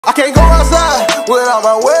I can't go outside without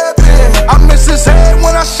my weapon. I missed his head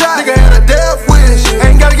when I shot. Nigga had a death wish.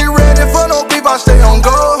 Ain't gotta get ready for no beef, I stay on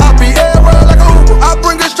go. I be everywhere like a Uber, I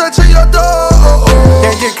bring it straight to your door.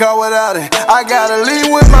 Can't get caught without it. I gotta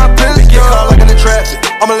leave with my pistol. Get caught like in the traffic,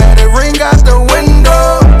 I'ma let it ring out the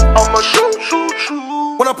window. I'ma shoot, shoot,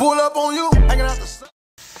 shoot. When I pull up on you, hanging out the sun.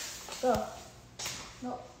 Go.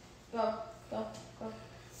 No. Go. Go. Go.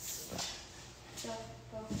 Go. Go.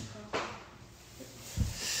 Go.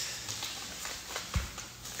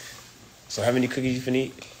 So how many cookies you finna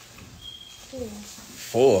eat? 4.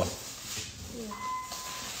 4? Yeah.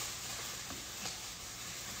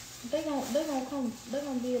 They gonna come. They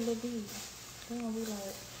gonna be a little big. They gonna be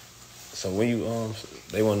like. So when you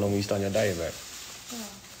they wanna know when you start your diet back. Oh.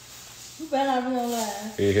 You better not be on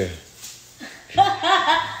live. Yeah.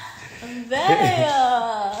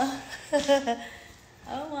 Damn.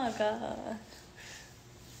 Oh my God.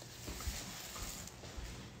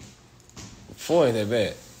 4 ain't that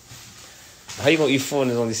bad. How you gonna eat 4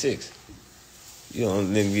 and there's only 6? You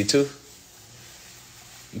don't let me get 2?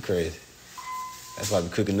 You crazy. That's why I be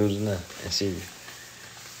cooking noodles now and cereal.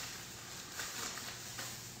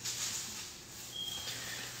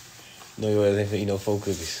 No, you ain't finna eat no 4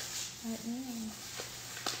 cookies.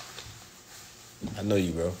 I know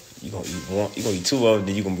you, bro. You gonna eat 1. You gonna eat 2 of them,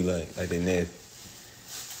 then you gonna be like they nasty.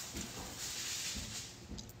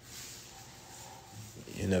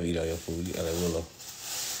 You never eat all your food. You got like Willow.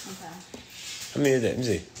 Okay. How many is that? Let me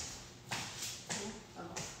see.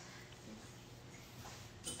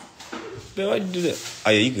 Man, why'd you do that? Oh,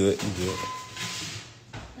 yeah, you good. You good.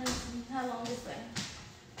 How long is that?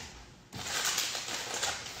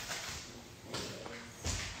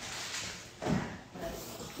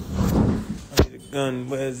 I need a gun.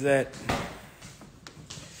 Where's that?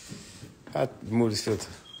 I'll remove this filter.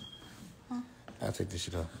 Huh? I'll take this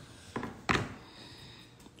shit off.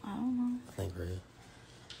 I don't know. I think right here.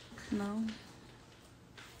 No.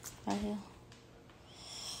 Right here.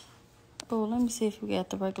 Oh, let me see if we got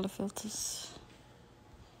the regular filters.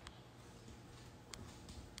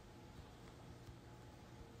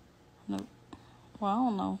 Nope. Well, I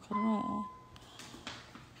don't know.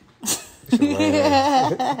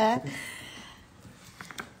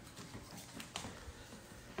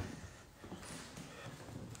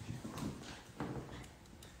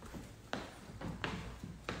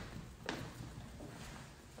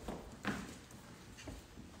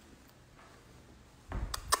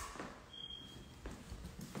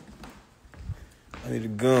 I need a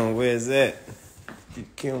gun. Where's that? You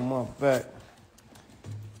kill my back.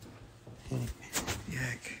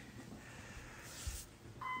 Yak.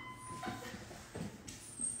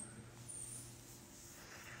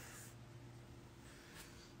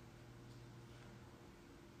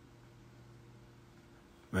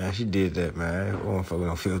 Man, she did that, man. I won't fuck with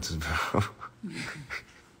no filters, bro.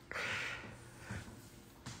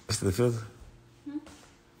 What's the filter?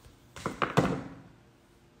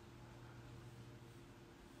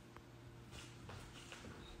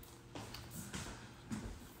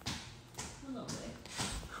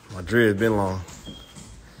 My dread's been long.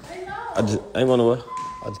 I know. I ain't gonna what?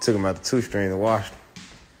 I just took them out the 2-string and washed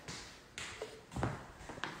them.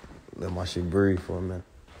 Let my shit breathe for a minute.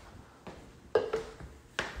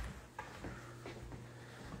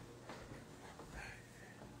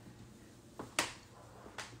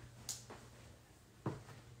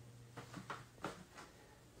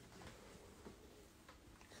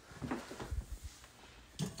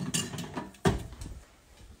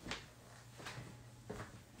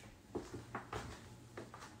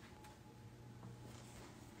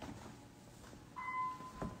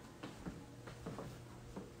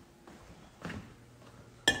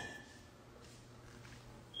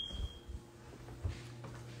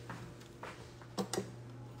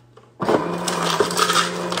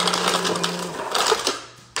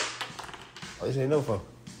 Oh, you say no for?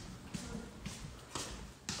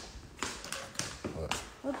 What?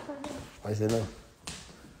 Why you say no?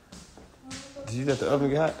 Did you let the oven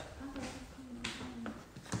get hot?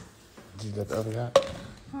 Did you let the oven get hot?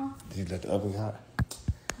 Huh? Did you let the oven get hot?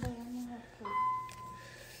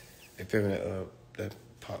 They put me that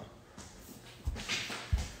pot.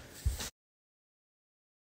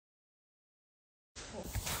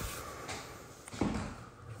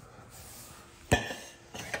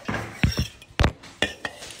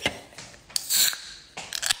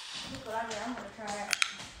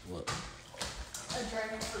 What? A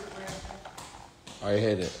dragon fruit bread. I already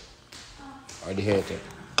had that. I already had that.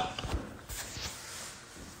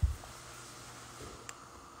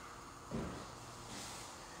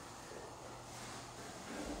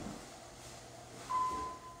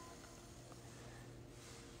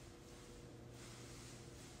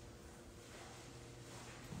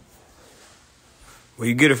 Where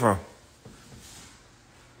you get it from?